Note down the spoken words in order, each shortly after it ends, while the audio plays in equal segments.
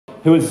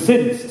who has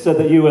since said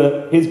that you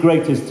were his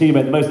greatest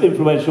teammate, the most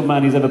influential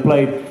man he's ever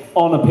played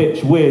on a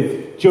pitch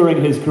with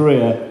during his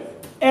career.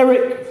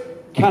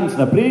 Eric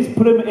Cantona, please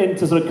put him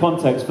into sort of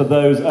context for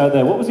those out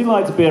there. What was he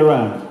like to be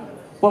around?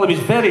 Well, he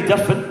was very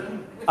different.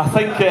 I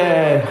think,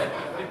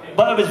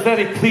 but it was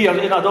very clear.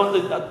 You know, I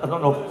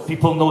don't know if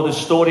people know the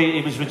story.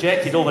 He was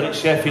rejected over at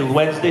Sheffield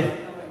Wednesday,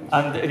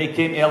 and he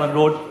came to Elland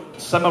Road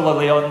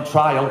similarly on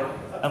trial,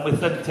 and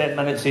within 10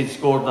 minutes he'd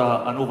scored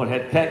an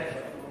overhead kick.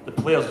 The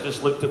players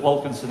just looked at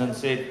Wilkinson and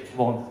said,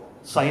 "Come on,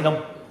 sign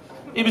him."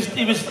 He was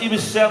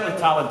certainly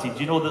talented.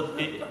 You know that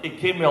he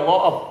came with a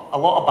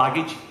lot of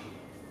baggage,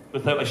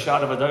 without a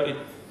shadow of a doubt.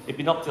 He'd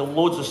been up to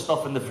loads of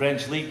stuff in the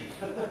French league,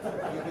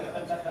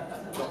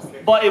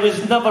 but he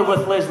was never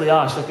with Leslie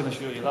Ash. I can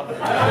assure you that.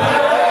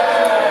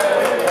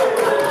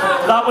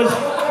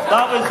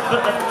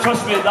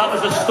 Trust me, that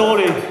was a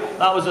story.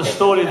 That was a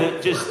story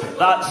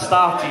that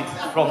started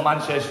from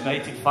Manchester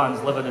United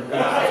fans living in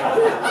Leeds.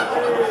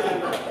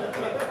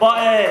 But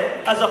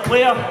as a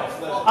player,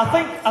 I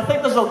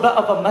think there's a bit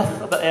of a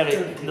myth about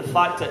Eric in the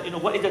fact that, you know,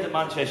 what he did at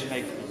Manchester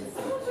United.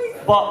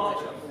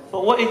 But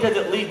what he did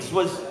at Leeds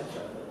was,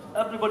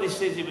 everybody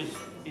says he was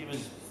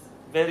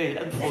very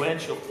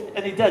influential,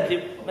 and he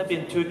did. Maybe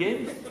in 2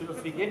 or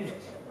 3 games.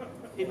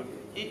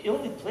 He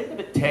only played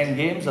about 10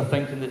 games, I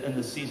think, in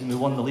the season we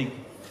won the league.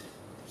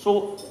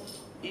 So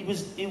he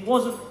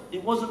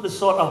wasn't the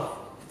sort of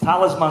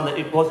talisman that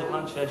he was at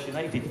Manchester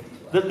United.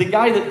 The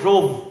guy that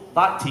drove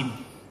that team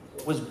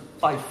was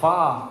by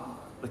far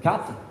the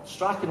captain.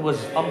 Strachan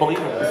was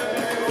unbelievable.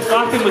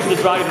 Strachan was the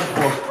driving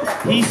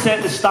force. He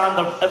set the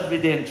standard every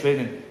day in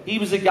training. He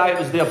was the guy that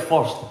was there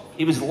first.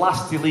 He was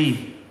last to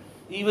leave.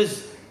 He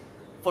was,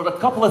 for a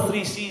couple of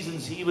 3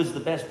 seasons, he was the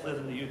best player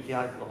in the UK,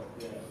 I thought.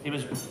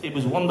 He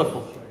was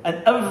wonderful.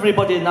 And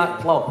everybody in that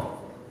club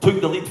took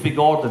the lead for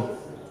Gordan.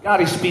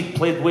 Gary Speed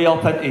played way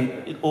up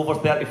into over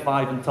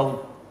 35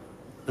 until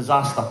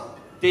disaster.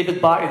 David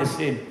Batty the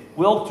same.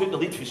 We all took the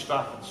lead for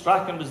Strachan.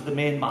 Strachan was the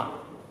main man,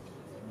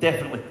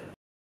 definitely.